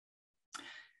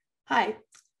Hi,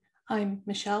 I'm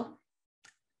Michelle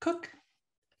Cooke,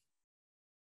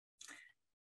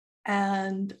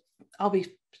 and I'll be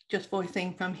just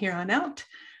voicing from here on out.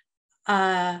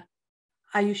 I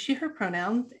use she, her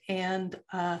pronouns, and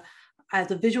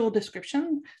as a visual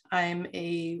description, I'm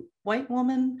a white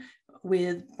woman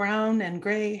with brown and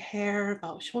gray hair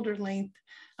about shoulder length.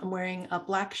 I'm wearing a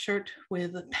black shirt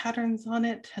with patterns on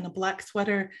it and a black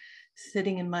sweater,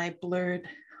 sitting in my blurred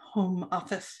home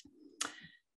office.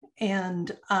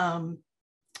 And I'm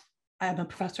a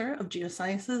professor of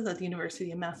geosciences at the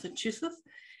University of Massachusetts.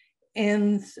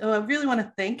 And so I really want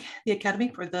to thank the Academy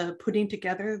for putting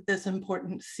together this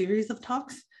important series of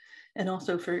talks, and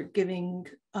also for giving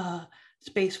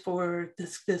space for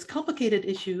this complicated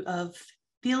issue of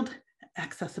field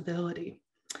accessibility.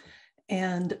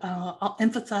 And I'll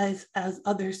emphasize, as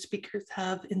other speakers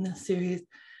have in this series,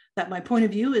 that my point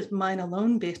of view is mine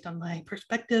alone based on my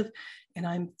perspective. And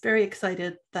I'm very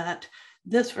excited that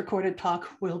this recorded talk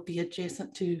will be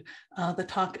adjacent to the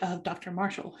talk of Dr.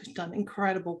 Marshall, who's done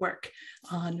incredible work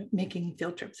on making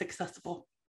field trips accessible.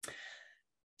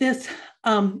 This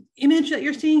image that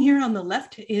you're seeing here on the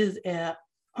left is an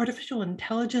artificial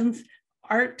intelligence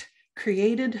art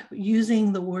created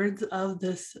using the words of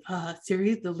this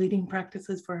series, the leading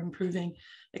practices for improving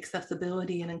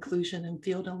accessibility and inclusion in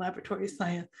field and laboratory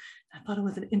science. I thought it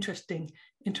was an interesting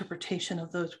interpretation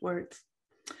of those words.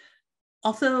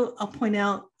 Also, I'll point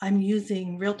out I'm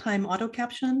using real-time auto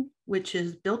caption, which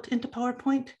is built into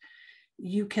PowerPoint.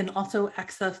 You can also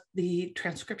access the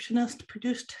transcriptionist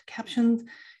produced captions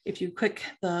if you click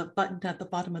the button at the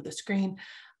bottom of the screen.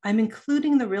 I'm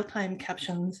including the real-time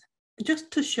captions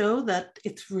just to show that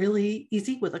it's really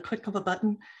easy. With a click of a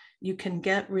button, you can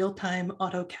get real-time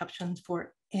auto captions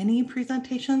for any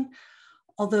presentation.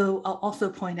 Although I'll also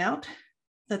point out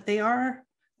that they are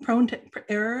prone to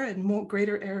error and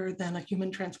greater error than a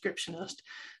human transcriptionist.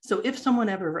 So if someone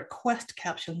ever requests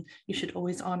caption, you should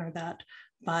always honor that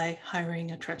by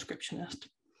hiring a transcriptionist.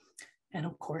 And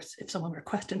of course, if someone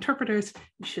requests interpreters,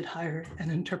 you should hire an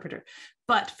interpreter.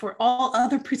 But for all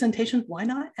other presentations, why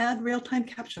not add real-time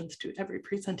captions to every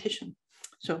presentation?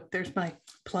 So there's my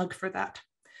plug for that.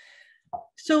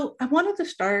 So I wanted to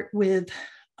start with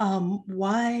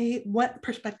what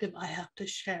perspective I have to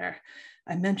share.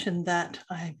 I mentioned that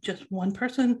I'm just one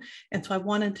person, and so I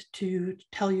wanted to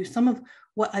tell you some of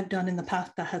what I've done in the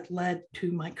past that has led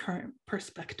to my current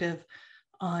perspective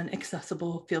on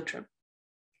accessible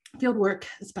field work,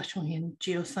 especially in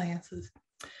geosciences.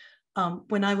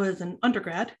 When I was an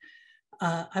undergrad,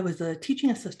 I was a teaching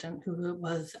assistant who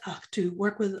was asked to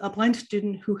work with a blind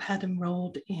student who had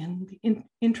enrolled in the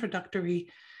introductory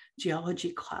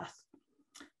geology class.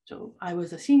 So I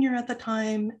was a senior at the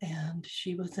time, and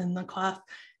she was in the class,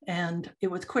 and it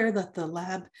was clear that the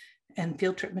lab and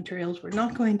field trip materials were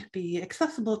not going to be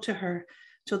accessible to her.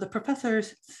 So the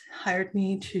professors hired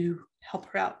me to help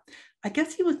her out. I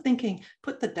guess he was thinking,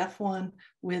 put the deaf one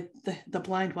with the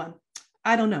blind one.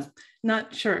 I don't know,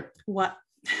 not sure what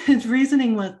his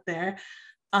reasoning was there.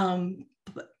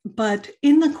 But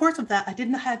in the course of that,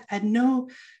 I had no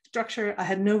structure, I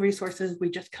had no resources. We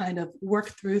just kind of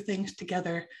worked through things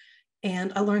together,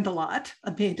 and I learned a lot.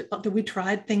 We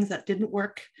tried things that didn't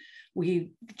work.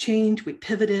 We changed, we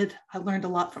pivoted. I learned a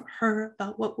lot from her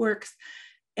about what works.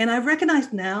 And I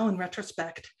recognize now in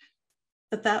retrospect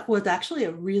that that was actually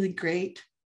a really great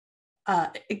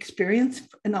experience,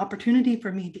 an opportunity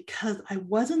for me, because I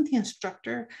wasn't the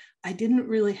instructor. I didn't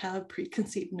really have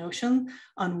preconceived notion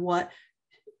on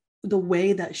the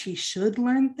way that she should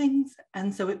learn things.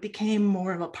 And so it became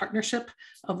more of a partnership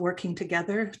of working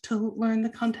together to learn the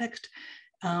context.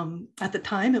 At the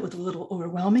time, it was a little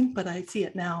overwhelming, but I see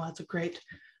it now as a great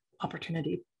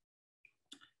opportunity.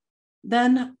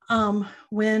 Then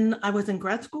when I was in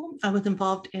grad school, I was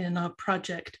involved in a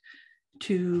project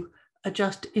to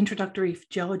adjust introductory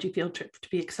geology field trips to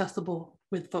be accessible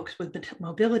with folks with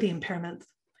mobility impairments.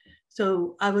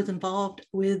 So I was involved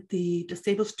with the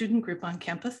disabled student group on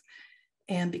campus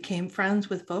and became friends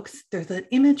with folks. There's an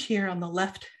image here on the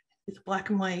left. It's a black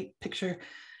and white picture,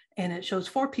 and it shows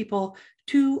 4 people.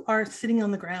 2 are sitting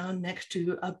on the ground next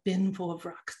to a bin full of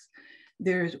rocks.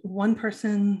 There's 1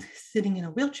 person sitting in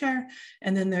a wheelchair,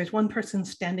 and then there's 1 person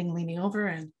standing, leaning over,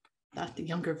 and that's the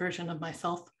younger version of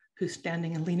myself who's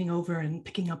standing and leaning over and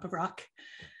picking up a rock.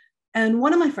 And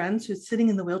one of my friends who's sitting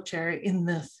in the wheelchair in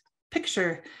this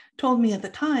picture told me at the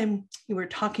time, we were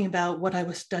talking about what I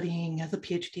was studying as a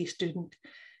PhD student.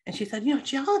 And she said,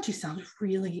 geology sounds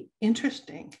really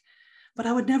interesting, but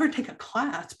I would never take a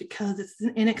class because it's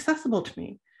inaccessible to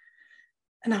me.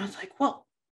 And I was like, well,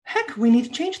 heck, we need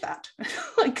to change that.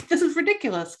 Like, this is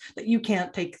ridiculous that you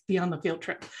can't be on the field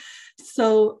trip.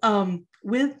 So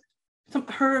with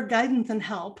her guidance and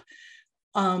help,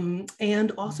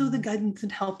 and also the guidance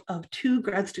and help of two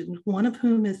grad students, one of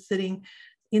whom is sitting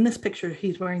in this picture.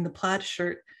 He's wearing the plaid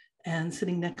shirt and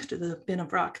sitting next to the bin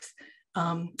of rocks.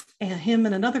 And him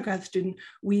and another grad student,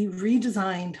 we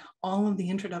redesigned all of the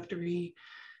introductory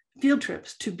field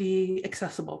trips to be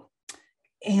accessible.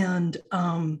 And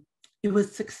it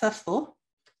was successful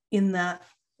in that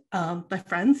my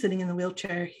friend sitting in the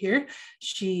wheelchair here,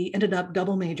 she ended up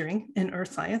double majoring in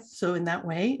earth science. So in that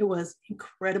way, it was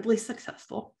incredibly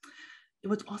successful. It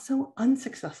was also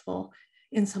unsuccessful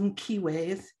in some key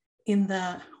ways, in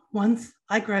that once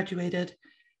I graduated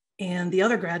and the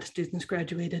other grad students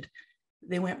graduated,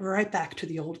 they went right back to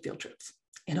the old field trips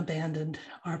and abandoned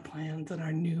our plans and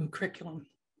our new curriculum.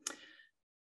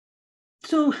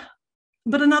 So,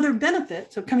 but another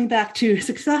benefit, so coming back to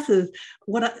successes,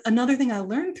 another thing I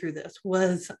learned through this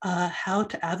was how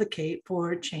to advocate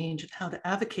for change and how to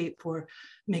advocate for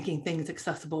making things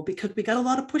accessible, because we got a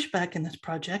lot of pushback in this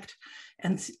project,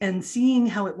 and seeing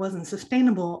how it wasn't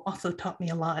sustainable also taught me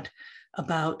a lot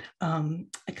about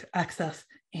access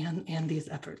and these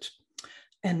efforts.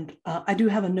 And I do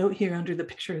have a note here under the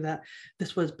picture that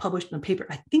this was published in a paper.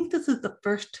 I think this is the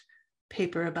first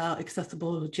paper about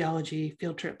accessible geology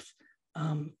field trips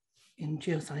in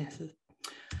geosciences.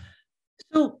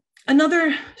 So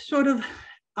another sort of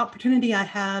opportunity I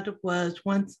had was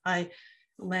once I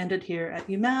landed here at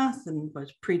UMass and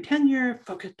was pre-tenure,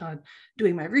 focused on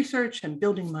doing my research and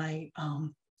building my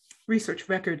research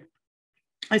record,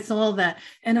 I saw that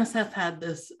NSF had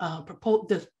this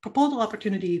proposal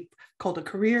opportunity called a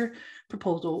career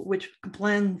proposal, which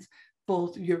blends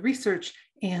both your research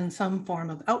and some form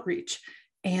of outreach.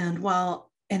 And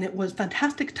it was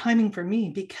fantastic timing for me,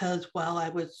 because while I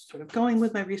was sort of going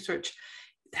with my research,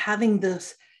 having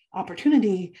this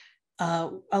opportunity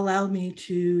allowed me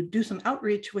to do some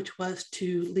outreach, which was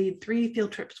to lead 3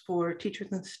 field trips for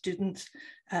teachers and students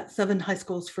at 7 high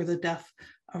schools for the deaf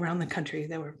around the country.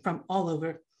 They were from all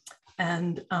over.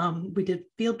 And we did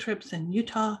field trips in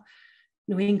Utah,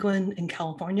 New England, and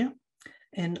California.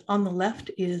 And on the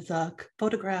left is a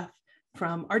photograph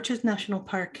from Arches National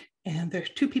Park. And there's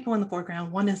 2 people in the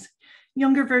foreground. One is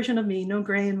younger version of me, no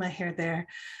gray in my hair there.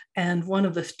 And one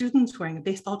of the students wearing a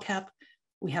baseball cap.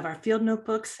 We have our field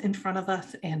notebooks in front of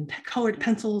us and colored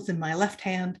pencils in my left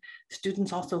hand.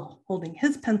 Students also holding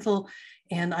his pencil.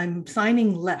 And I'm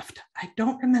signing left. I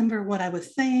don't remember what I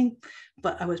was saying,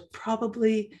 but I was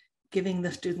probably giving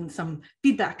the student some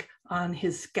feedback on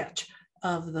his sketch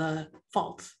of the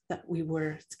faults that we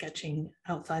were sketching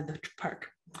outside the park.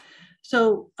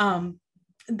 So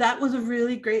that was a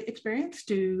really great experience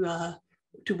to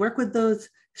work with those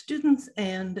students,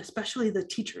 and especially the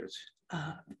teachers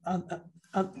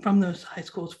from those high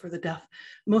schools for the deaf,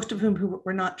 most of whom who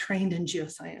were not trained in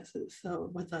geosciences. So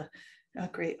it was a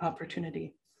great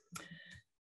opportunity.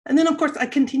 And then of course, I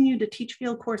continued to teach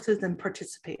field courses and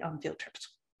participate on field trips.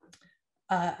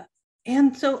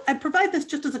 And so I provide this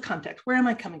just as a context. Where am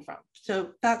I coming from?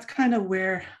 So that's kind of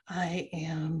where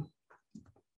I've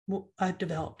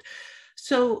developed.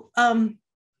 So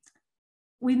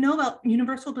we know about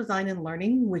universal design and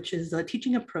learning, which is a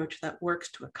teaching approach that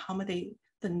works to accommodate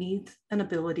the needs and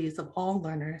abilities of all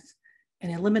learners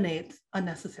and eliminates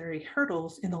unnecessary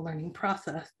hurdles in the learning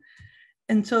process.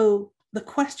 And so the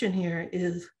question here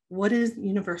is, what is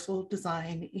universal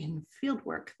design in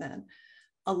fieldwork then?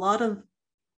 A lot of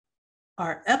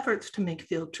our efforts to make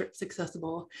field trips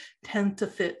accessible tend to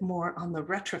fit more on the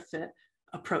retrofit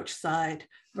approach side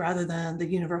rather than the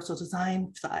universal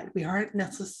design side. We aren't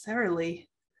necessarily,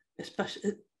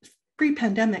 especially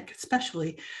pre-pandemic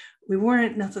especially, we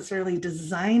weren't necessarily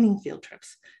designing field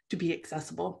trips to be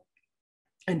accessible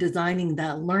and designing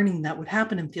that learning that would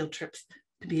happen in field trips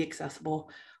to be accessible,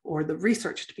 or the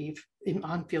research to be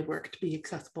on fieldwork to be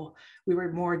accessible. We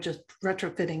were more just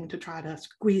retrofitting to try to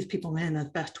squeeze people in as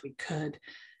best we could.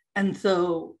 And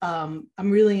so I'm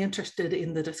really interested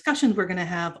in the discussions we're going to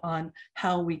have on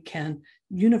how we can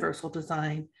universal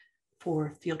design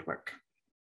for fieldwork.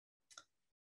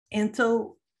 And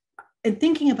so in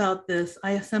thinking about this,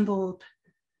 I assembled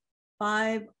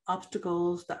 5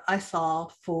 obstacles that I saw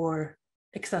for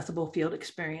accessible field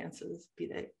experiences, be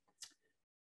they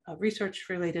research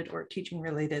related or teaching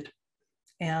related.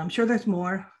 And I'm sure there's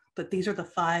more, but these are the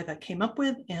 5 I came up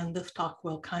with, and this talk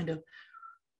will kind of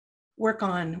work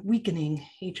on weakening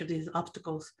each of these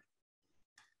obstacles.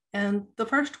 And the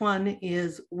first one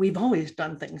is, we've always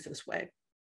done things this way.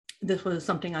 This was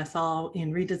something I saw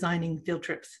in redesigning field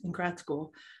trips in grad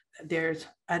school. there's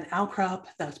an outcrop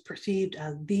that's perceived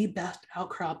as the best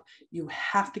outcrop. You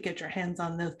have to get your hands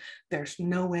on this. There's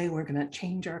no way we're going to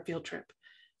change our field trip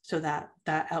so that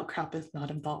that outcrop is not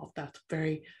involved. That's a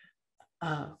very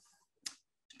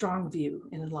strong view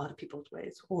in a lot of people's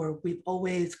ways. Or we've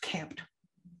always camped.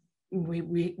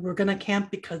 We're going to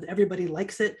camp because everybody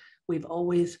likes it. We've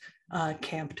always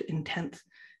camped in tents,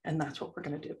 and that's what we're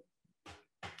going to do.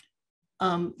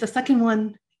 The second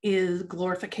one is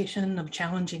glorification of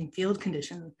challenging field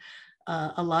conditions.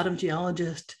 A lot of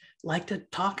geologists like to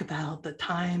talk about the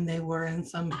time they were in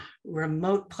some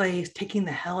remote place, taking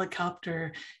the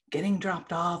helicopter, getting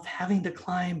dropped off, having to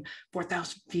climb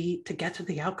 4,000 feet to get to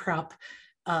the outcrop.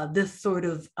 This sort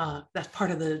of, that's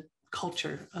part of the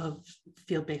culture of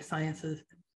field-based sciences,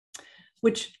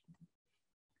 which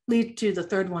leads to the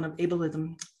third one of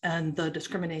ableism and the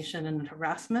discrimination and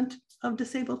harassment of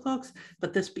disabled folks,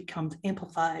 but this becomes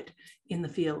amplified in the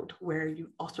field where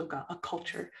you also got a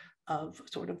culture of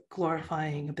sort of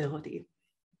glorifying ability.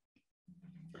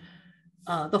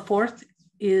 The fourth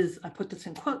is, I put this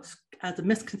in quotes, as a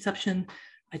misconception,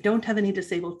 I don't have any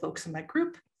disabled folks in my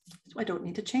group, so I don't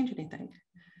need to change anything.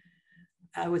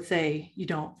 I would say you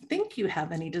don't think you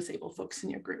have any disabled folks in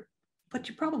your group, but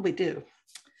you probably do.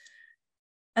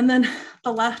 And then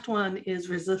the last one is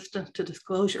resistance to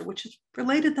disclosure, which is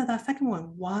related to that second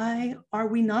one. Why are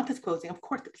we not disclosing? Of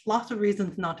course, there's lots of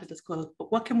reasons not to disclose,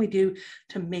 but what can we do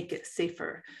to make it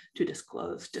safer to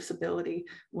disclose disability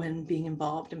when being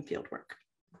involved in fieldwork?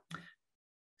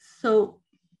 So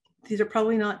these are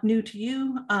probably not new to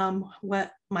you. I'm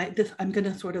going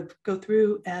to sort of go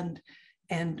through and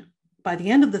by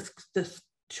the end of this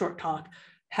short talk,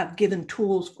 have given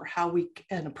tools for how we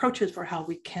and approaches for how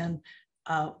we can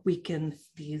weaken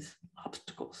these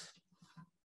obstacles.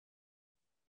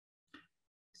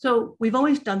 So we've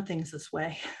always done things this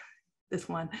way. This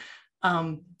one,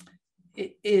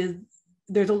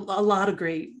 there's a lot of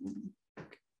great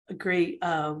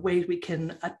ways we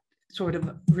can sort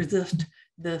of resist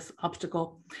this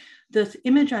obstacle. This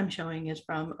image I'm showing is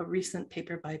from a recent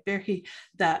paper by Berhe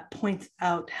that points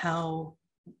out how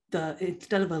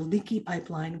instead of a leaky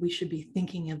pipeline, we should be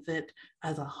thinking of it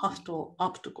as a hostile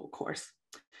obstacle course.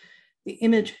 The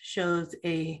image shows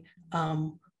a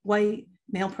white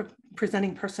male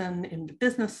presenting person in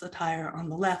business attire on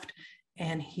the left,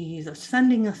 and he's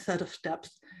ascending a set of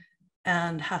steps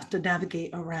and has to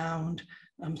navigate around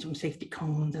some safety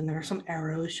cones, and there are some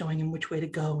arrows showing him which way to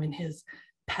go in his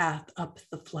path up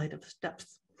the flight of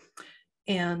steps.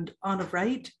 And on the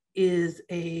right is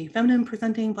a feminine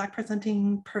presenting, Black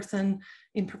presenting person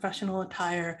in professional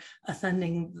attire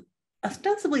ascending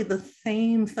ostensibly the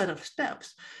same set of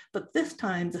steps, but this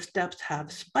time the steps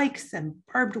have spikes and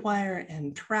barbed wire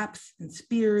and traps and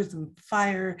spears and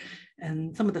fire,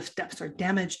 and some of the steps are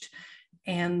damaged.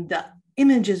 And the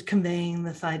image is conveying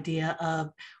this idea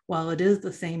of, while it is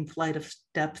the same flight of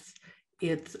steps,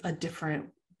 it's a different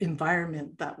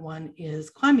environment that one is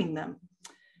climbing them.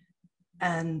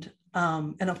 And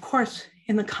of course,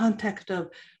 in the context of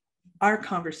our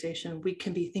conversation, we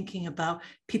can be thinking about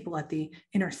people at the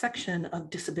intersection of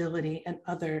disability and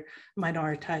other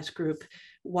minoritized group,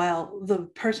 while the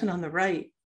person on the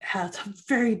right has a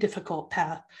very difficult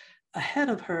path ahead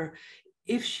of her.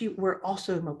 If she were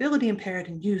also mobility impaired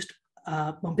and used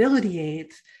mobility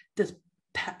aids, the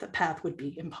path would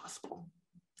be impossible.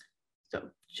 So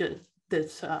just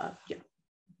this, yeah.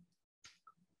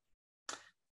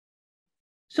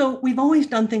 So we've always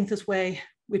done things this way.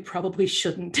 We probably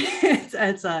shouldn't,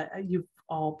 as you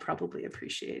all probably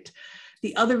appreciate.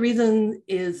 The other reason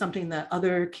is something that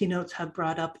other keynotes have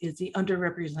brought up, is the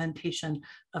underrepresentation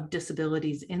of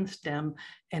disabilities in STEM.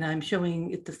 And I'm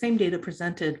showing it the same data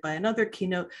presented by another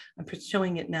keynote. I'm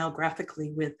showing it now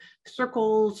graphically with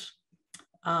circles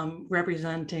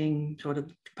representing sort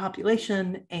of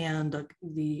population, and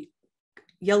the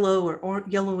yellow or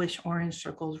yellowish orange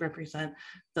circles represent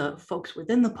the folks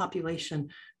within the population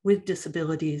with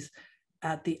disabilities.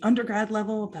 At the undergrad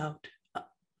level, about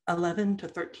 11 to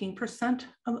 13%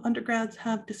 of undergrads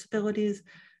have disabilities.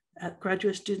 At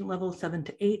graduate student level, 7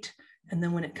 to 8. And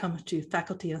then when it comes to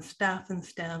faculty and staff in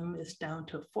STEM, it's down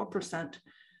to 4%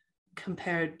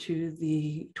 compared to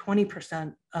the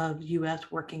 20% of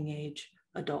US working age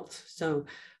adults. So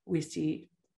we see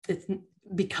it's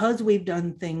because we've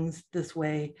done things this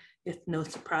way, it's no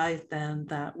surprise then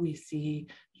that we see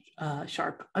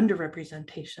sharp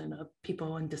underrepresentation of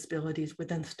people and disabilities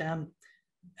within STEM,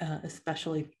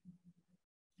 especially.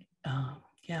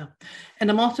 Yeah, and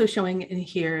I'm also showing in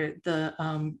here the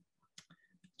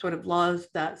sort of laws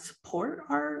that support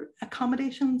our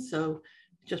accommodations. So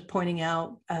just pointing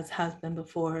out, as has been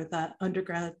before, that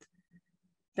undergrads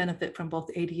benefit from both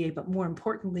ADA, but more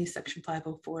importantly, Section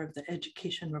 504 of the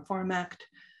Education Reform Act.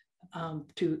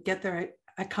 To get their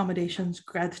accommodations,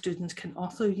 grad students can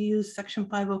also use Section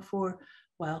 504,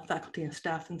 while faculty and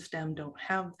staff in STEM don't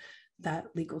have that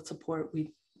legal support.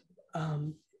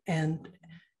 And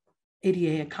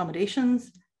ADA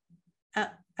accommodations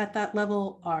at that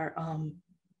level are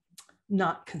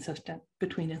not consistent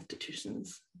between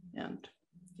institutions and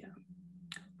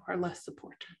are less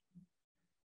support.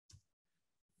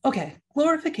 Okay,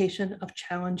 glorification of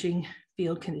challenging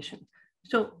field conditions.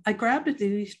 So I grabbed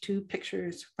these two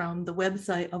pictures from the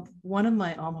website of one of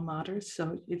my alma maters.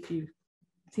 So if you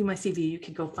see my CV, you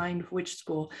can go find which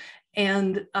school.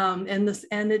 And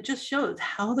it just shows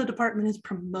how the department is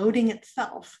promoting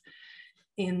itself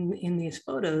in these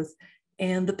photos.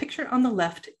 And the picture on the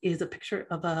left is a picture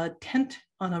of a tent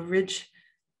on a ridge,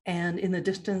 and in the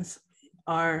distance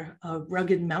are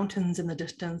rugged mountains in the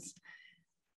distance,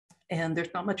 and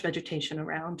there's not much vegetation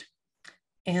around.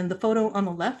 And the photo on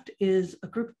the left is a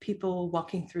group of people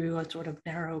walking through a sort of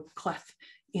narrow cleft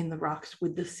in the rocks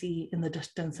with the sea in the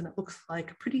distance, and it looks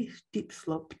like a pretty steep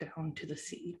slope down to the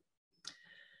sea.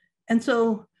 And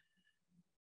so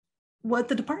what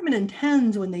the department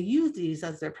intends when they use these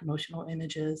as their promotional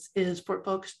images is for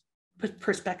folks,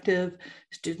 prospective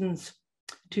students,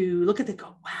 to look at it and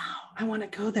go, wow, I want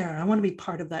to go there. I want to be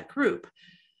part of that group.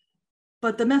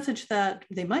 But the message that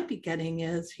they might be getting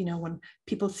is, when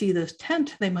people see this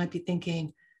tent, they might be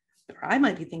thinking, or I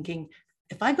might be thinking,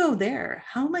 if I go there,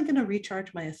 how am I going to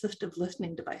recharge my assistive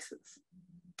listening devices?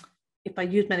 If I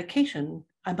use medication,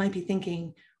 I might be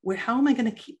thinking, how am I going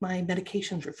to keep my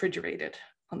medications refrigerated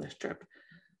on this trip?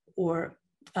 Or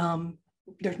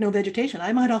there's no vegetation.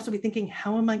 I might also be thinking,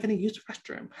 how am I going to use the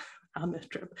restroom on this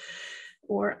trip?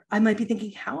 Or I might be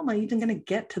thinking, how am I even going to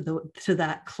get to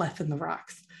that cleft in the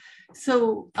rocks?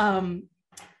 So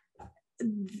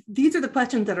these are the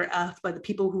questions that are asked by the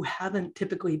people who haven't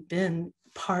typically been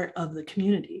part of the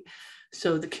community.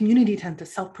 So the community tend to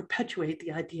self-perpetuate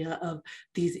the idea of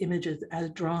these images as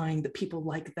drawing the people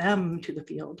like them to the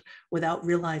field without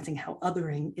realizing how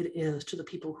othering it is to the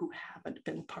people who haven't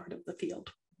been part of the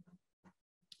field.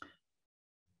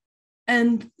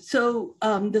 And so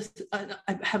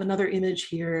I have another image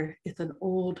here. It's an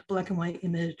old black and white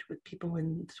image with people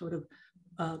in sort of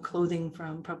clothing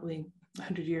from probably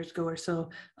 100 years ago or so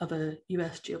of a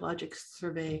US Geologic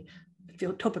Survey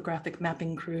field topographic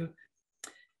mapping crew.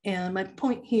 And my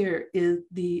point here is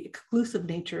the exclusive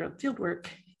nature of fieldwork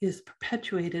is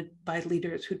perpetuated by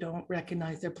leaders who don't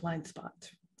recognize their blind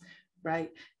spots, right?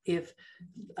 If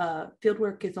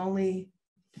fieldwork is only,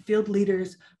 field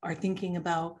leaders are thinking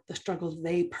about the struggles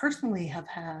they personally have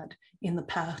had in the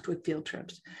past with field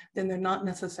trips, then they're not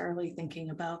necessarily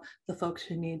thinking about the folks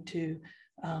who need to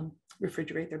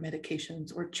refrigerate their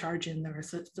medications or charge in their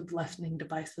assistive listening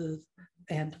devices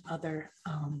and other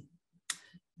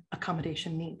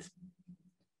accommodation needs.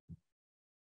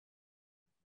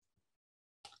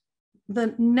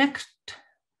 The next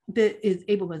bit is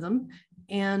ableism,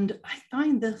 and I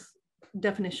find this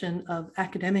definition of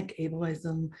academic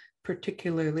ableism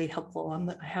particularly helpful. I'm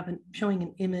showing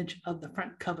an image of the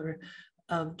front cover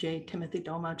of J. Timothy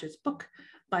Dolmage's book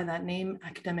by that name,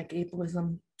 Academic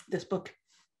Ableism. This book,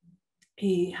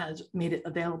 he has made it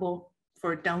available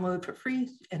for download for free,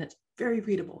 and it's very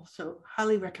readable. So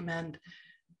highly recommend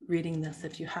reading this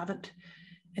if you haven't.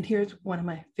 And here's one of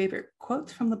my favorite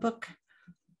quotes from the book.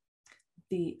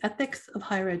 The ethics of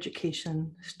higher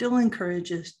education still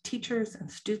encourages teachers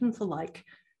and students alike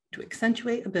to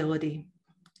accentuate ability,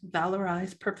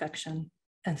 valorize perfection,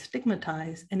 and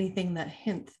stigmatize anything that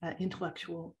hints at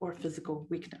intellectual or physical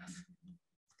weakness.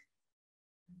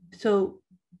 So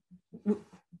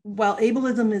while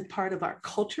ableism is part of our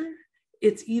culture,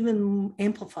 it's even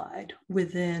amplified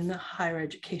within higher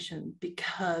education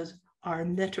because our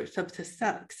metrics of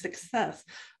success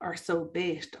are so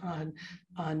based on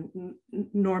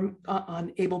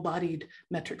able-bodied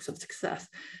metrics of success.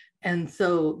 And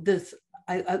so this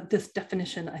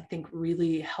definition, I think,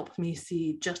 really helped me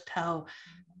see just how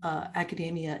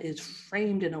academia is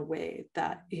framed in a way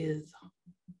that is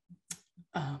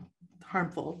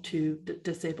harmful to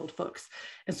disabled folks.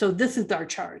 And so this is our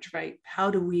charge, right?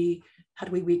 How do we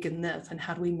weaken this, and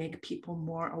how do we make people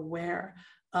more aware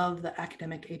of the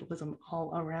academic ableism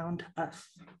all around us?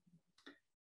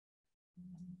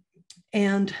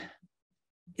 And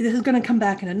this is going to come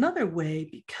back in another way,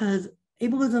 because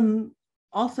ableism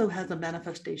also has a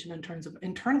manifestation in terms of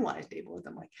internalized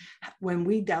ableism, like when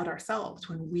we doubt ourselves,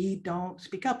 when we don't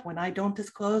speak up, when I don't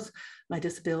disclose my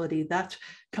disability, that's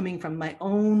coming from my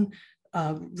own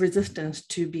resistance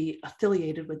to be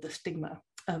affiliated with the stigma.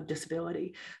 of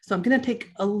disability. So I'm going to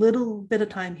take a little bit of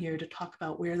time here to talk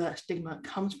about where that stigma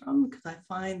comes from, because I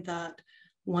find that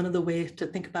one of the ways to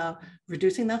think about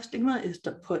reducing that stigma is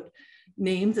to put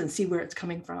names and see where it's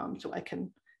coming from, so I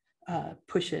can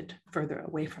push it further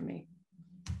away from me.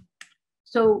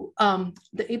 So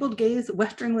the abled gaze,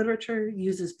 Western literature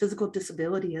uses physical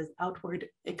disability as outward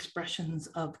expressions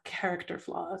of character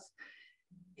flaws.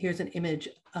 Here's an image,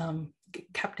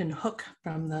 Captain Hook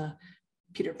from the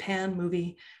Peter Pan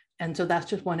movie. And so that's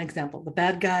just one example. The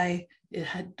bad guy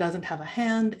doesn't have a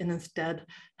hand and instead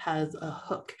has a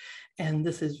hook. And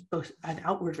this is both an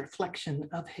outward reflection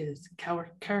of his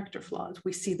character flaws.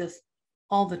 We see this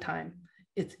all the time.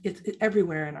 It's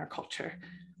everywhere in our culture,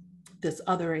 this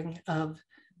othering of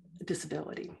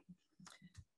disability.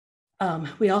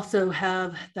 We also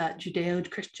have that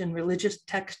Judeo-Christian religious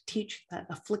texts teach that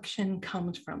affliction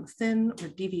comes from sin or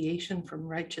deviation from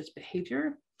righteous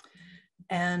behavior.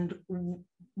 And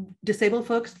disabled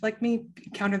folks like me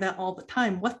encounter that all the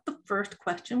time. What's the first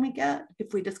question we get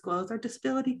if we disclose our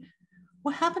disability?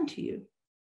 What happened to you?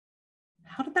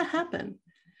 How did that happen?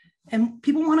 And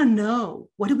people want to know,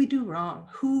 what did we do wrong?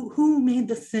 Who made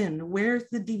the sin? Where's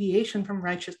the deviation from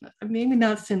righteousness? Maybe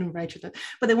not sin and righteousness,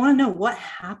 but they want to know what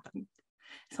happened.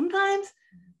 Sometimes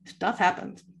stuff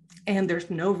happens and there's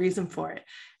no reason for it.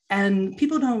 And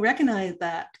people don't recognize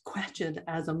that question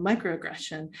as a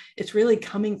microaggression. It's really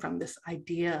coming from this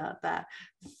idea that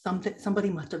somebody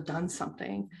must have done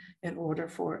something in order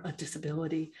for a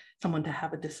disability, someone to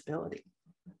have a disability.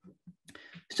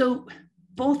 So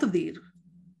both of these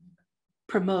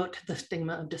promote the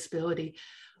stigma of disability.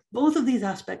 Both of these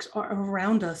aspects are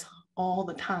around us all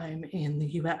the time in the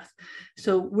US.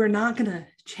 So we're not gonna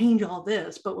change all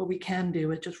this, but what we can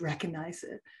do is just recognize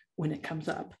it when it comes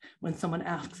up. When someone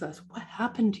asks us, what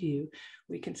happened to you?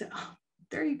 We can say, oh,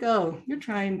 there you go. You're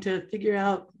trying to figure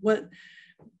out what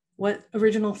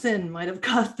original sin might have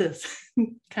caused this.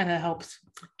 Kind of helps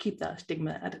keep that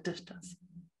stigma at a distance.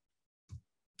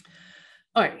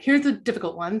 All right, here's a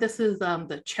difficult one. This is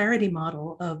the charity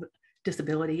model of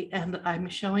disability, and I'm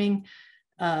showing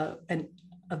a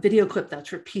video clip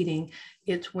that's repeating.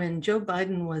 It's when Joe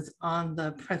Biden was on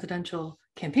the presidential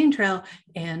campaign trail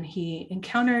and he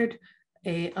encountered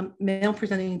a male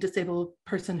presenting disabled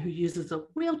person who uses a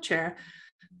wheelchair.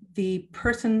 The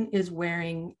person is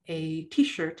wearing a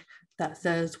t-shirt that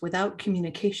says, "Without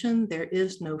communication, there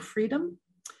is no freedom."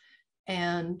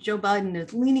 And Joe Biden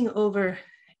is leaning over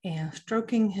and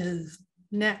stroking his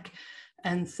neck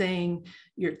and saying,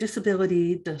 "Your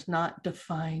disability does not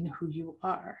define who you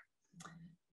are."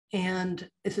 And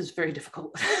this is very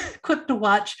difficult clip to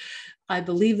watch. I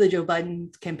believe the Joe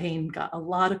Biden campaign got a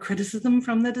lot of criticism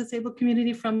from the disabled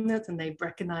community from this, and they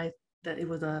recognized that it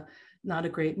was not a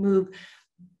great move.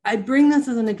 I bring this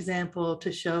as an example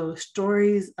to show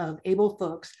stories of able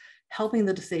folks helping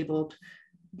the disabled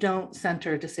don't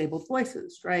center disabled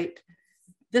voices, right?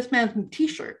 This man's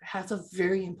t-shirt has a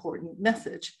very important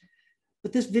message,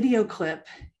 but this video clip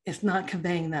is not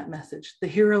conveying that message. The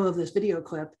hero of this video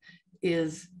clip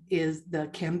is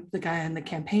the guy on the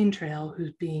campaign trail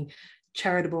who's being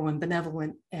charitable and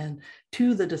benevolent and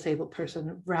to the disabled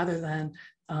person rather than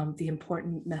the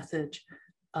important message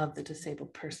of the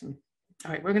disabled person.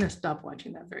 All right, we're gonna stop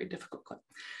watching that very difficult clip.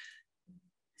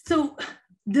 So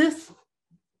this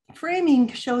framing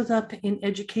shows up in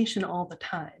education all the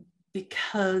time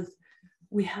because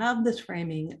we have this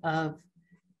framing of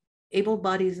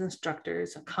able-bodied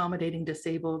instructors accommodating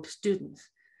disabled students.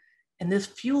 And this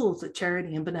fuels the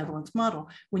charity and benevolence model.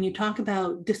 When you talk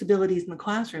about disabilities in the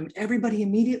classroom, everybody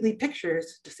immediately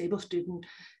pictures disabled student,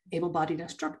 able-bodied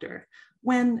instructor.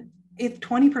 When if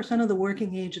 20% of the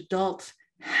working age adults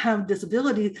have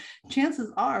disabilities,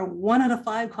 chances are 1 out of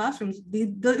 5 classrooms,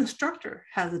 the instructor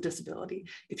has a disability.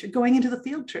 If you're going into the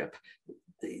field trip,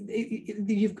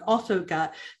 you've also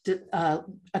got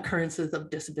occurrences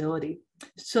of disability.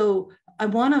 So I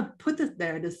want to put this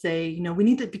there to say, you know, we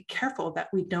need to be careful that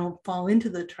we don't fall into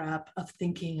the trap of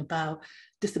thinking about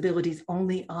disabilities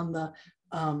only on the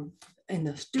in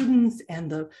the students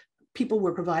and the people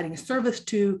we're providing a service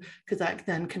to, because that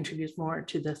then contributes more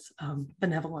to this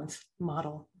benevolence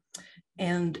model.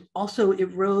 And also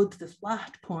erodes this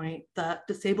last point that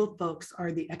disabled folks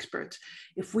are the experts.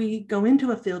 If we go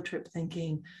into a field trip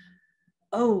thinking,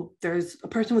 oh, there's a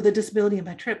person with a disability in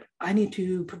my trip, I need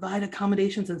to provide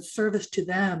accommodations and service to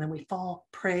them, and we fall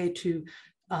prey to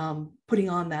putting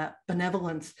on that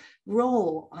benevolence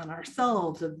role on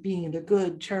ourselves of being the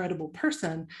good charitable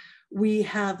person, we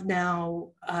have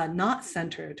now not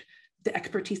centered the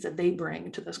expertise that they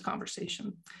bring to this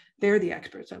conversation. They're the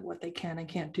experts at what they can and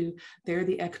can't do. They're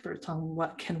the experts on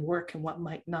what can work and what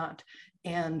might not.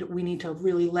 And we need to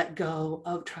really let go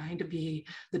of trying to be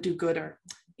the do-gooder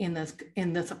in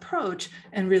this approach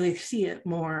and really see it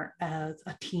more as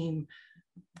a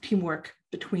teamwork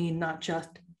between not just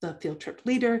the field trip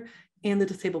leader and the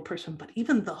disabled person, but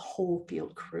even the whole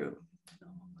field crew. So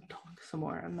I'll talk some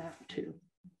more on that too.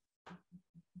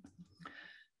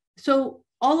 So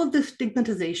all of this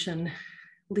stigmatization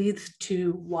leads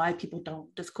to why people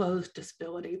don't disclose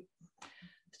disability.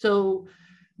 So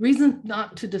reasons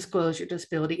not to disclose your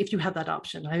disability, if you have that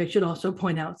option. I should also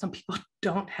point out some people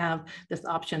don't have this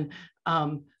option.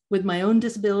 With my own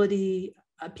disability,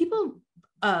 people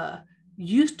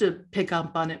used to pick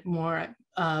up on it more,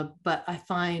 but I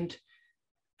find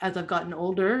as I've gotten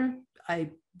older,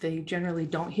 they generally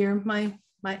don't hear an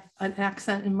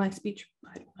accent in my speech.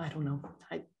 I don't know.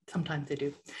 Sometimes they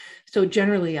do. So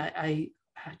generally, I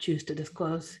choose to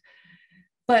disclose.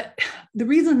 But the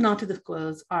reasons not to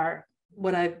disclose are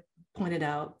what I've pointed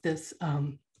out: this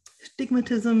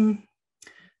stigmatism,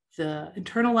 the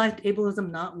internalized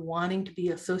ableism, not wanting to be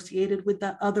associated with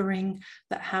that othering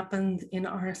that happens in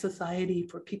our society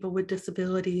for people with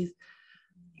disabilities,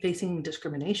 facing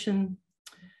discrimination,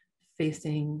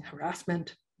 facing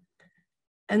harassment.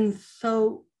 And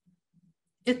so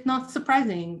it's not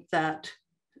surprising that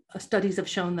studies have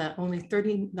shown that only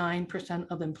 39%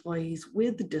 of employees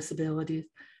with disabilities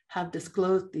have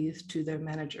disclosed these to their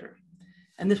manager.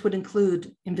 And this would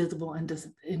include invisible and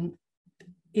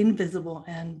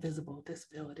visible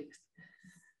disabilities.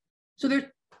 So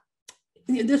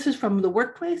this is from the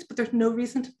workplace, but there's no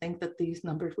reason to think that these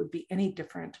numbers would be any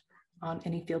different on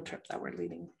any field trip that we're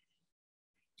leading.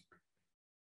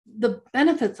 The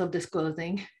benefits of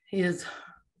disclosing is,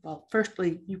 well,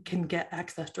 firstly, you can get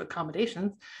access to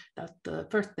accommodations. That's the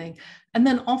first thing. And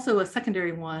then also a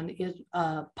secondary one is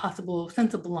a possible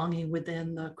sense of belonging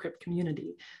within the CRIP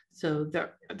community. So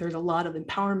there's a lot of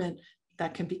empowerment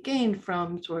that can be gained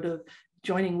from sort of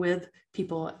joining with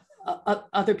people,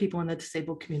 other people in the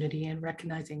disabled community, and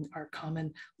recognizing our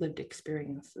common lived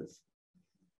experiences.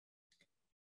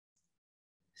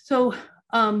 So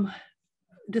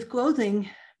disclosing,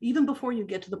 even before you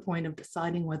get to the point of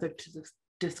deciding whether to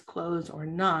disclose or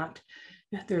not,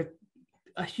 there's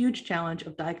a huge challenge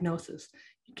of diagnosis.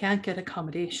 You can't get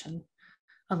accommodation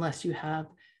unless you have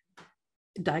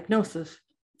diagnosis.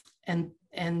 And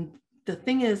the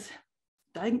thing is,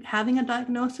 having a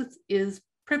diagnosis is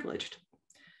privileged.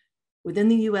 Within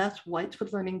the US, whites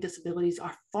with learning disabilities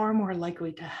are far more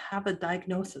likely to have a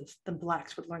diagnosis than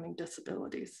Blacks with learning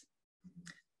disabilities.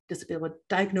 Disability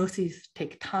diagnoses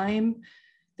take time,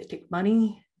 they take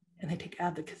money, and they take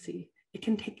advocacy. It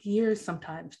can take years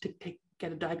sometimes to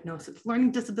get a diagnosis.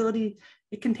 Learning disability,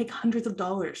 it can take hundreds of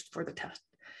dollars for the test.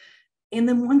 And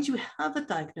then once you have a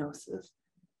diagnosis,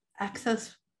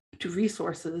 access to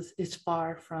resources is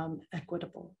far from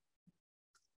equitable.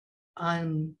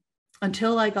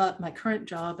 Until I got my current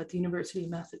job at the University of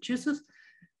Massachusetts,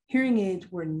 hearing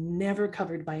aids were never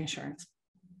covered by insurance.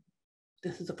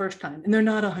 This is the first time, and they're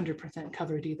not 100%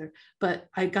 covered either. But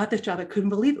I got this job, I couldn't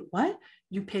believe it. What?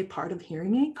 You pay part of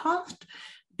hearing aid cost?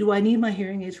 Do I need my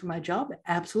hearing aids for my job?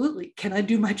 Absolutely. Can I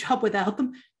do my job without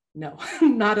them? No,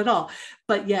 not at all.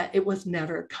 But yet it was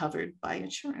never covered by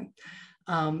insurance.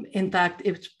 In fact,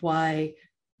 it's why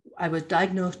I was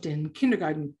diagnosed in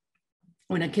kindergarten,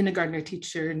 when a kindergartner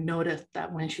teacher noticed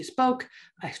that when she spoke,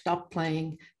 I stopped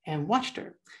playing and watched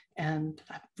her. And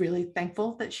I'm really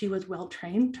thankful that she was well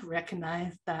trained to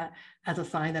recognize that as a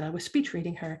sign that I was speech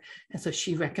reading her. And so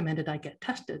she recommended I get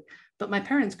tested. But my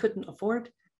parents couldn't afford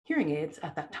hearing aids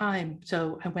at that time.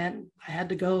 So I had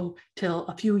to go till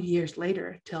a few years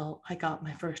later till I got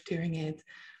my first hearing aids,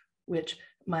 which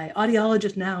my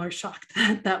audiologists now are shocked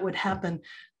that that would happen.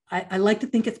 I like to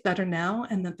think it's better now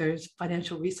and that there's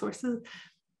financial resources.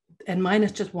 And mine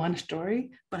is just one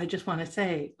story, but I just want to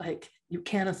say, like, you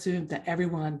can't assume that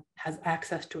everyone has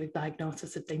access to a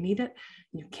diagnosis if they need it.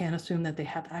 You can't assume that they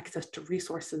have access to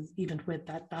resources even with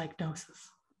that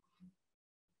diagnosis.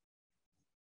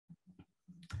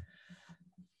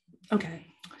 Okay,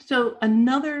 so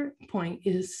another point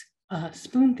is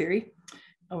spoon theory,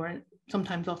 or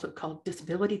sometimes also called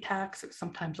disability tax, or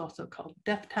sometimes also called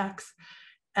death tax.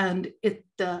 And it's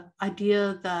the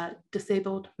idea that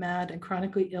disabled, mad, and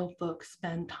chronically ill folks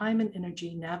spend time and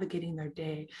energy navigating their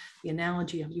day. The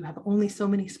analogy of you have only so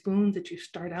many spoons that you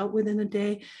start out with in a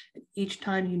day. And each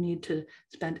time you need to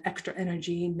spend extra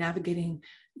energy navigating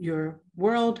your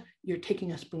world, you're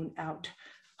taking a spoon out.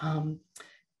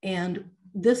 And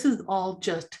this is all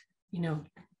just,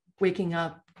 waking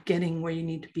up, getting where you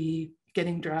need to be,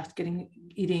 getting dressed,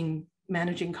 eating,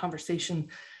 managing conversation.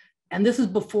 And this is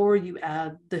before you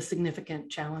add the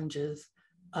significant challenges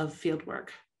of field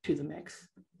work to the mix.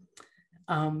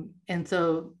 And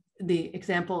so the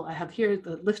example I have here is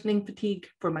the listening fatigue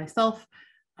for myself.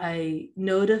 I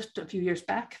noticed a few years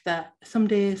back that some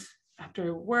days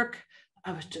after work,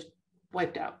 I was just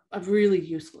wiped out. I'm really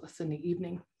useless in the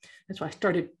evening. And so I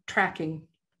started tracking,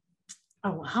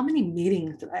 oh, how many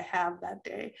meetings did I have that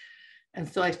day? And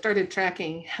so I started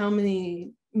tracking how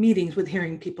many meetings with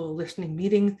hearing people, listening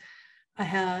meetings I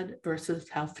had versus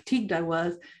how fatigued I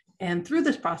was. And through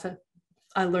this process,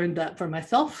 I learned that for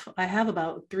myself, I have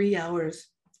about 3 hours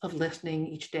of listening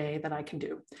each day that I can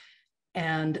do.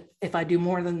 And if I do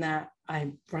more than that,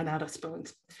 I run out of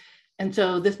spoons. And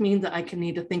so this means that I can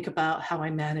need to think about how I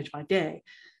manage my day.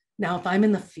 Now, if I'm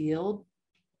in the field,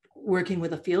 working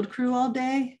with a field crew all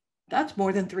day, that's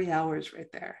more than 3 hours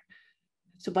right there.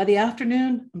 So by the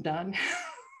afternoon, I'm done.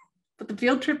 But the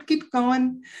field trip keeps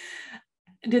going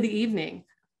to the evening.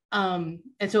 And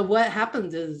so what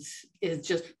happens is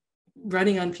just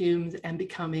running on fumes and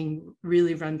becoming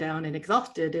really run down and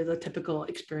exhausted is a typical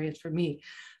experience for me.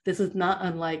 This is not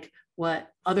unlike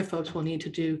what other folks will need to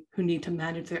do who need to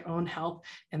manage their own health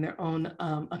and their own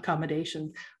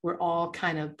accommodations. We're all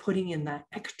kind of putting in that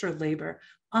extra labor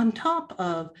on top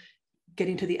of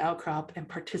getting to the outcrop and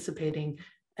participating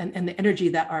and the energy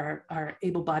that our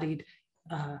able-bodied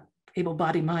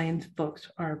mind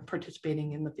folks are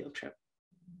participating in the field trip.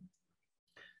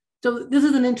 So this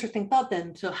is an interesting thought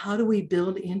then. So how do we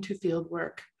build into field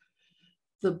work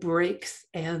the breaks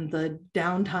and the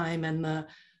downtime and the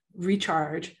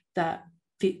recharge that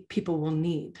people will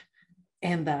need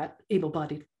and that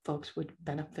able-bodied folks would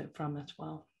benefit from as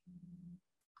well?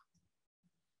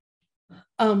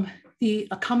 The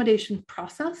accommodation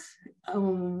process,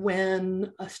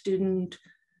 when a student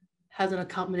has an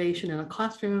accommodation in a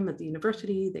classroom at the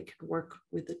university, they can work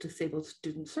with the disabled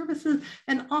student services.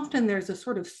 And often there's a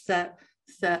sort of set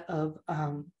of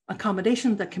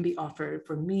accommodations that can be offered.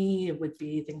 For me, it would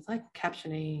be things like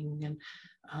captioning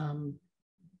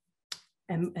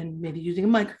and maybe using a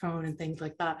microphone and things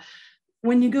like that.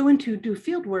 When you go into do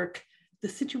field work, the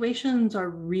situations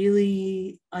are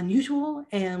really unusual,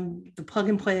 and the plug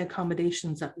and play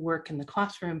accommodations that work in the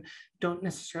classroom don't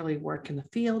necessarily work in the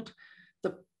field.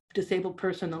 The disabled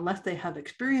person, unless they have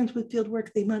experience with field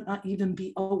work, they might not even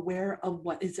be aware of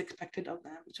what is expected of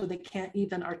them. So they can't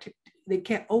even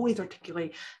always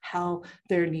articulate how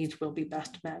their needs will be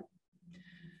best met.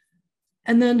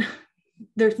 And then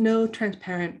there's no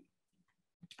transparent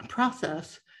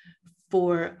process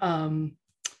for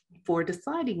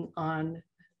deciding on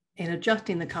and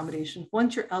adjusting the accommodation.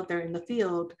 Once you're out there in the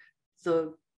field,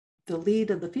 the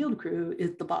lead of the field crew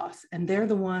is the boss, and they're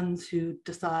the ones who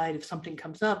decide if something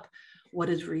comes up, what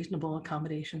is reasonable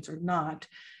accommodations or not.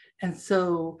 And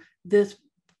so this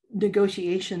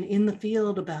negotiation in the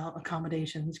field about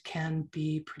accommodations can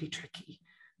be pretty tricky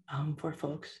for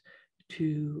folks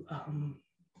to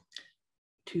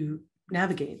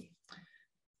navigate.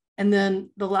 And then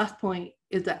the last point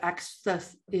is that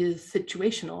access is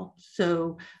situational.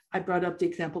 So I brought up the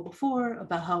example before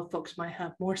about how folks might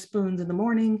have more spoons in the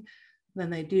morning than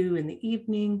they do in the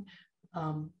evening.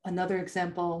 Another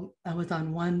example, I was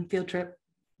on one field trip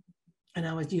and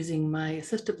I was using my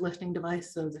assistive listening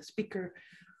device. So the speaker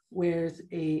wears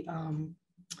a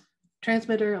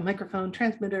transmitter, a microphone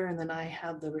transmitter, and then I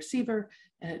have the receiver,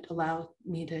 and it allows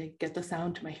me to get the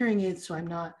sound to my hearing aids, so I'm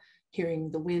not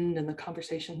hearing the wind and the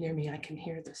conversation near me. I can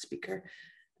hear the speaker.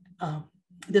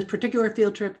 This particular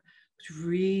field trip was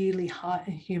really hot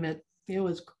and humid. It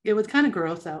was kind of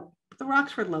gross out, but the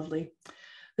rocks were lovely.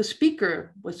 The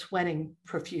speaker was sweating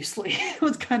profusely. It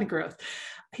was kind of gross.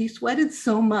 He sweated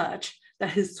so much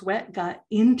that his sweat got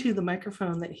into the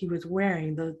microphone that he was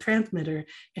wearing, the transmitter,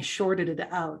 and shorted it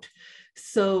out.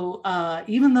 So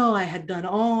even though I had done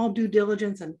all due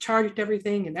diligence and charged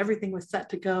everything and everything was set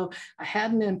to go, I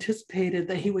hadn't anticipated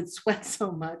that he would sweat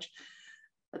so much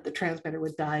that the transmitter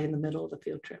would die in the middle of the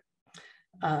field trip.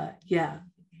 Yeah,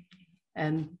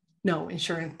 and no,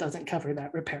 insurance doesn't cover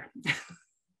that repair.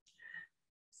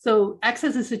 So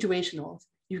access is situational.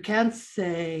 You can't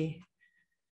say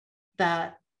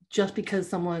that just because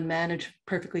someone managed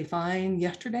perfectly fine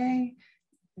yesterday,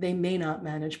 they may not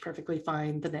manage perfectly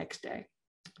fine the next day.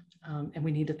 And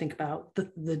we need to think about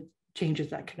the changes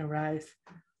that can arise.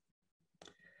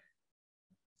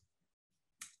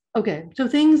 Okay, so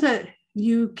things that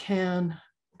you can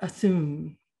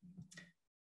assume.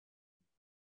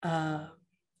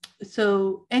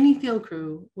 So any field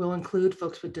crew will include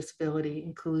folks with disability,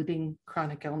 including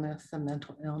chronic illness and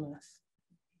mental illness.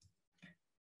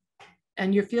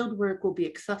 And your field work will be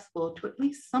accessible to at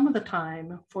least some of the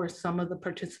time for some of the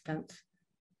participants.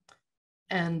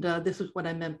 And this is what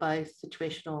I meant by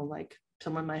situational, like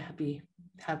someone might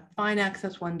have fine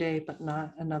access one day, but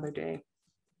not another day.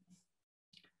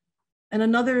 And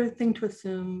another thing to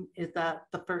assume is that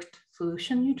the first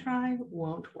solution you try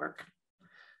won't work.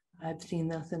 I've seen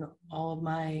this in all of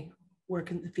my work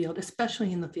in the field,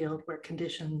 especially in the field where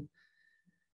conditions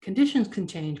can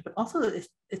change, but also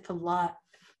it's a lot.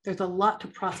 There's a lot to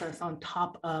process on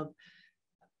top of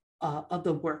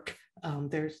the work.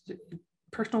 There's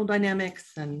personal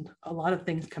dynamics and a lot of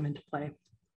things come into play,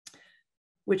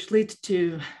 which leads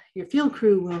to your field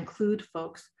crew will include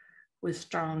folks with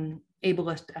strong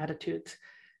ableist attitudes.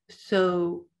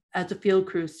 So as a field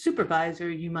crew supervisor,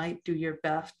 you might do your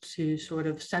best to sort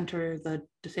of center the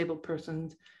disabled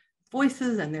person's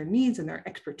voices and their needs and their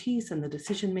expertise and the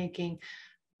decision-making.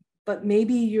 But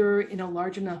maybe you're in a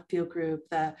large enough field group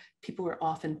that people are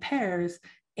off in pairs.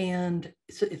 And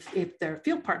so if their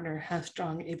field partner has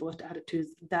strong ableist attitudes,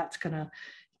 that's gonna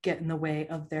get in the way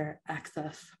of their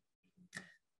access.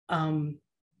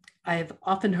 I've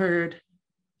often heard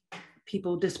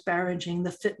people disparaging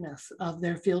the fitness of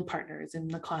their field partners in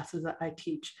the classes that I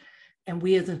teach. And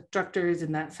we as instructors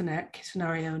in that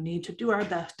scenario need to do our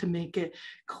best to make it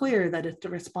clear that it's the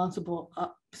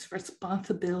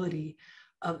responsibility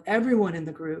of everyone in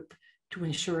the group to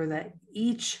ensure that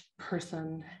each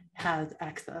person has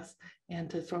access and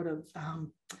to sort of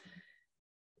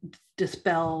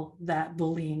dispel that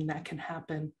bullying that can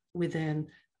happen within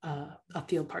a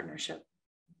field partnership.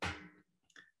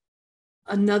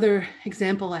 Another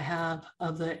example I have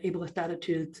of the ableist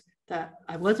attitudes that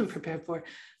I wasn't prepared for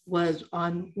was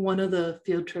on one of the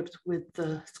field trips with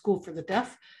the School for the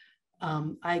Deaf.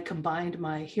 I combined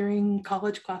my hearing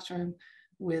college classroom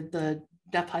with the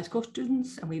deaf high school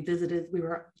students, and we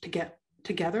were to get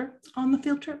together on the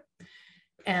field trip.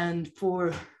 And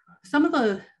for some of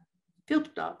the field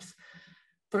stops,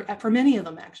 for many of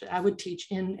them actually, I would teach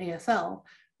in ASL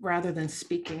rather than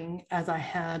speaking as I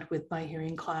had with my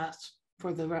hearing class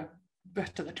for the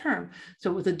rest of the term. So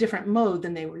it was a different mode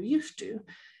than they were used to.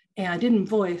 And I didn't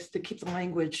voice to keep the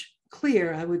language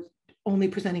clear. I was only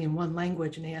presenting in one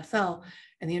language in ASL,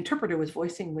 and the interpreter was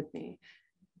voicing with me.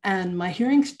 And my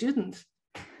hearing students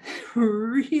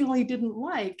really didn't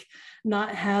like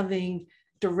not having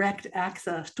direct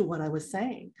access to what I was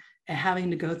saying and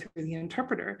having to go through the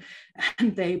interpreter.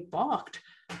 And they balked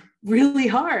really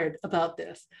hard about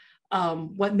this.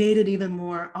 What made it even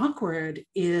more awkward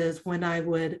is when I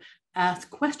would ask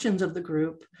questions of the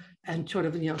group and sort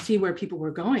of, see where people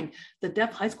were going. The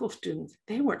deaf high school students,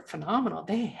 they were phenomenal.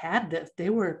 They had this. They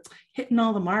were hitting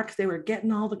all the marks. They were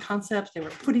getting all the concepts. They were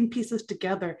putting pieces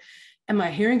together. And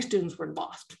my hearing students were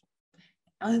lost.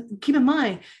 Keep in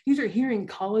mind, these are hearing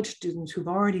college students who've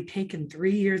already taken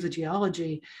 3 years of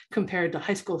geology compared to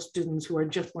high school students who are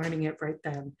just learning it right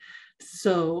then.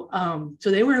 So,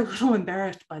 so they were a little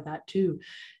embarrassed by that too.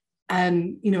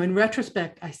 And, in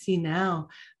retrospect, I see now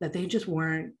that they just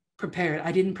weren't prepared.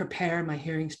 I didn't prepare my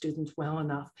hearing students well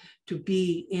enough to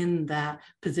be in that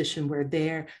position where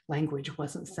their language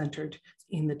wasn't centered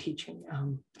in the teaching.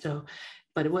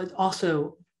 But it was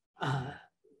also,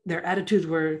 their attitudes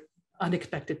were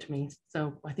unexpected to me.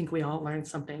 So I think we all learned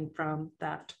something from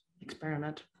that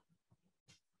experiment.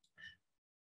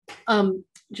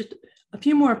 Just a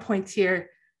few more points here.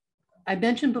 I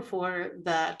mentioned before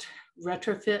that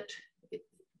retrofit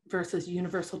versus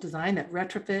universal design, that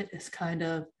retrofit is kind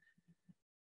of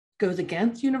goes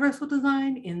against universal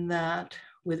design in that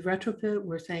with retrofit,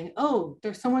 we're saying, oh,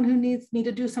 there's someone who needs me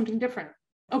to do something different.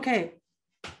 Okay,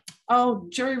 I'll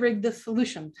jury rig this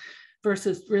solution,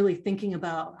 versus really thinking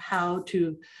about how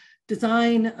to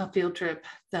design a field trip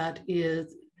that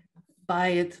is,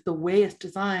 by the way it's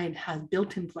designed, has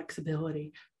built-in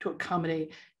flexibility to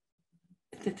accommodate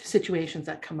the situations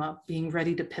that come up, being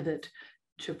ready to pivot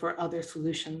for other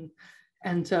solutions.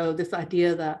 And so this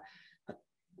idea that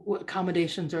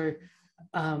accommodations are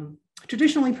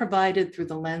traditionally provided through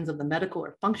the lens of the medical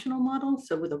or functional model.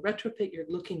 So with a retrofit, you're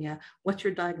looking at what's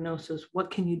your diagnosis,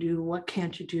 what can you do, what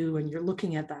can't you do, and you're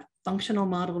looking at that functional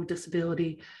model of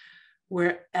disability.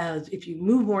 Whereas if you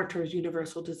move more towards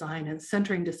universal design and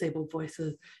centering disabled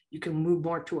voices, you can move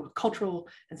more to a cultural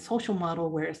and social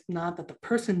model where it's not that the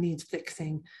person needs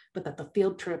fixing, but that the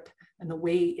field trip and the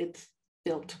way it's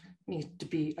built needs to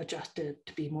be adjusted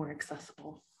to be more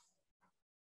accessible.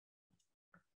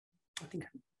 I think,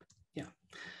 yeah.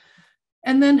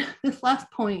 And then this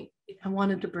last point I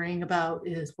wanted to bring about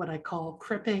is what I call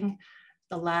cripping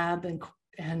the lab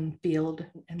and field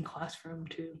and classroom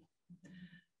too.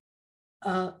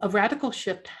 A radical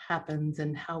shift happens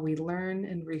in how we learn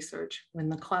and research when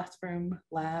the classroom,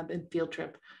 lab, and field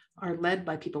trip are led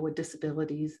by people with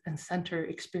disabilities and center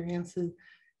experiences,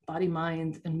 body,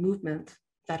 minds, and movements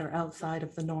that are outside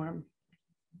of the norm.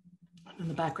 In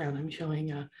the background, I'm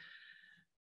showing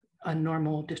a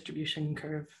normal distribution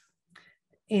curve.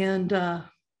 And I'll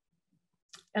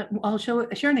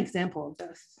share an example of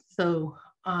this. So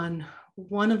on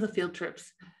one of the field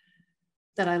trips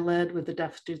that I led with the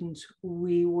deaf students,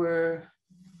 with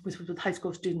high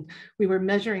school students, we were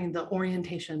measuring the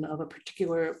orientation of a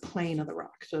particular plane of the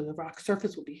rock. So the rock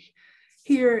surface will be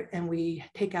here, and we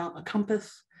take out a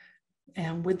compass,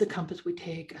 and with the compass, we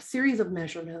take a series of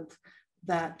measurements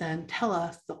that then tell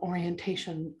us the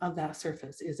orientation of that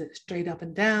surface. Is it straight up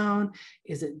and down?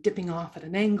 Is it dipping off at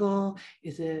an angle?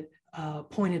 Is it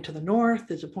pointed to the north?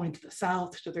 Is it pointed to the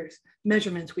south? So there's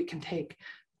measurements we can take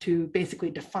to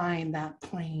basically define that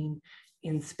plane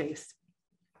in space.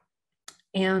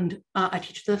 And I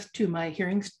teach this to my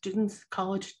hearing students,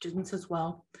 college students as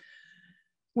well.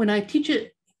 When I teach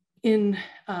it in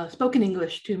spoken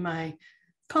English to my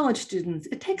college students,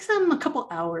 it takes them a couple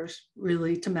hours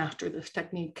really to master this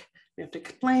technique. We have to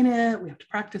explain it, we have to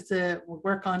practice it, we'll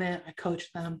work on it, I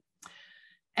coach them.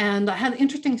 And I had an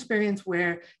interesting experience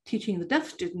where teaching the deaf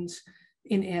students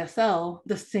in ASL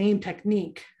the same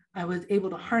technique, I was able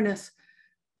to harness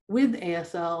with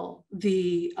ASL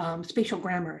the spatial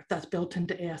grammar that's built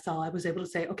into ASL. I was able to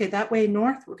say, okay, that way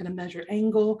north, we're gonna measure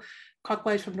angle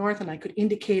clockwise from north, and I could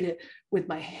indicate it with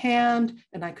my hand,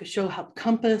 and I could show how the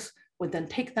compass would then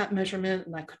take that measurement,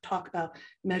 and I could talk about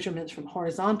measurements from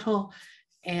horizontal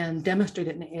and demonstrate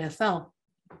it in ASL.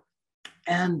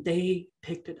 And they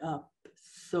picked it up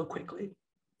so quickly.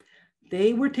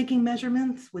 They were taking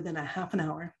measurements within a half an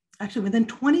hour. Actually, within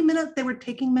 20 minutes, they were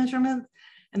taking measurements.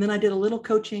 And then I did a little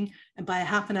coaching, and by a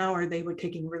half an hour, they were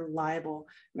taking reliable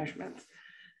measurements.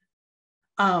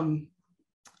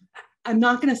 I'm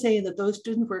not going to say that those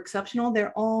students were exceptional.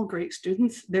 They're all great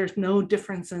students. There's no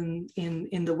difference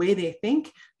in the way they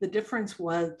think. The difference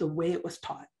was the way it was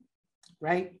taught,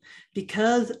 right?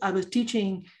 Because I was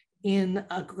teaching in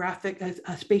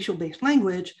a spatial-based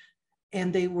language,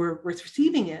 and they were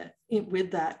receiving it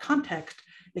with that context,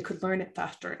 they could learn it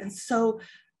faster. And so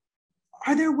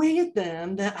are there ways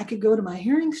then that I could go to my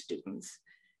hearing students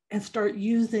and start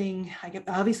using,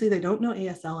 obviously they don't know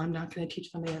ASL, I'm not going to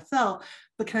teach them ASL,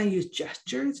 but can I use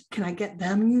gestures? Can I get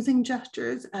them using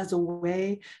gestures as a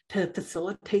way to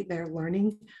facilitate their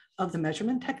learning of the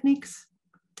measurement techniques?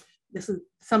 This is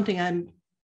something I'm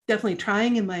definitely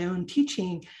trying in my own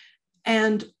teaching.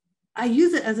 And I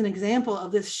use it as an example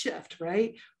of this shift,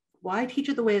 right? Why teach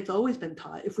it the way it's always been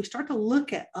taught? If we start to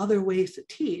look at other ways to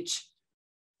teach,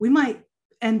 we might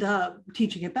end up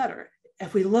teaching it better.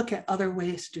 If we look at other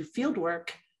ways to do field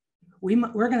work,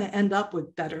 we're going to end up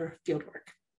with better field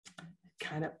work,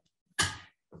 kind of.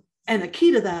 And the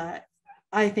key to that,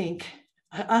 I think,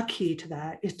 a key to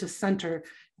that is to center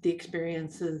the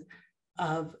experiences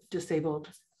of disabled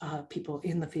people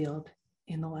in the field,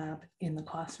 in the lab, in the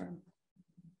classroom.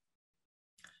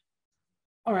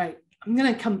 All right, I'm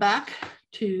going to come back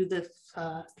to this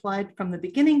slide from the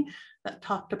beginning that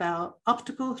talked about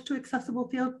obstacles to accessible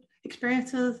field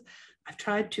experiences. I've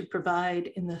tried to provide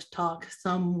in this talk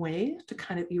some ways to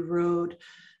kind of erode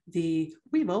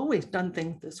we've always done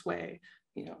things this way,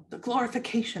 the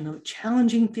glorification of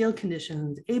challenging field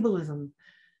conditions, ableism.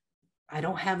 I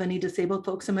don't have any disabled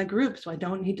folks in my group, so I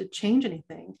don't need to change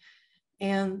anything.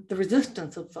 And the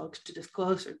resistance of folks to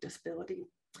disclose their disability.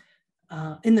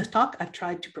 In this talk, I've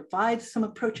tried to provide some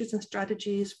approaches and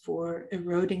strategies for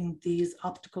eroding these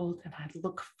obstacles, and I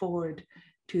look forward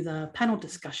to the panel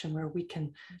discussion where we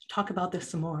can talk about this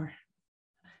some more.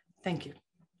 Thank you.